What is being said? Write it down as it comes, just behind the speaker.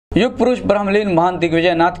युग पुरुष ब्रह्मलीन महंत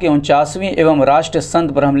दिग्विजयनाथ की 49वीं एवं राष्ट्र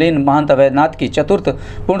संत ब्रह्मलीन महंत अवैधनाथ की चतुर्थ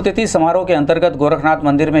पुण्यतिथि समारोह के अंतर्गत गोरखनाथ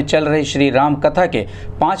मंदिर में चल रही श्री राम कथा के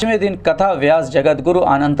 5वें दिन कथा व्यास जगत गुरु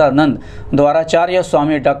अनंतानंद द्वाराचार्य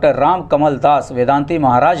स्वामी डॉक्टर राम कमल दास वेदांती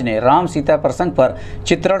महाराज ने राम सीता प्रसंग पर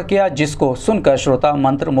चित्रण किया, जिसको सुनकर श्रोता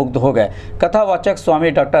मंत्र मुग्ध हो गए। कथावाचक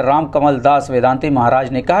स्वामी डॉक्टर राम कमल दास वेदांती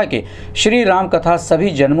महाराज ने कहा कि श्री राम कथा सभी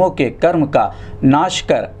जन्मों के कर्म का नाश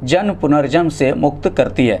कर जन्म पुनर्जन्म से मुक्त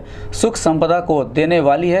करती है, सुख संपदा को देने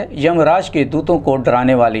वाली है, यमराज के दूतों को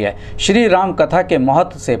डराने वाली है। श्री राम कथा के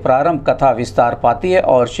महत्व से प्रारंभ कथा विस्तार पाती है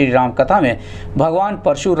और श्री राम कथा में भगवान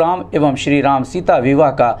परशुराम एवं श्री राम सीता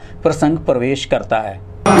विवाह का प्रसंग प्रवेश करता है।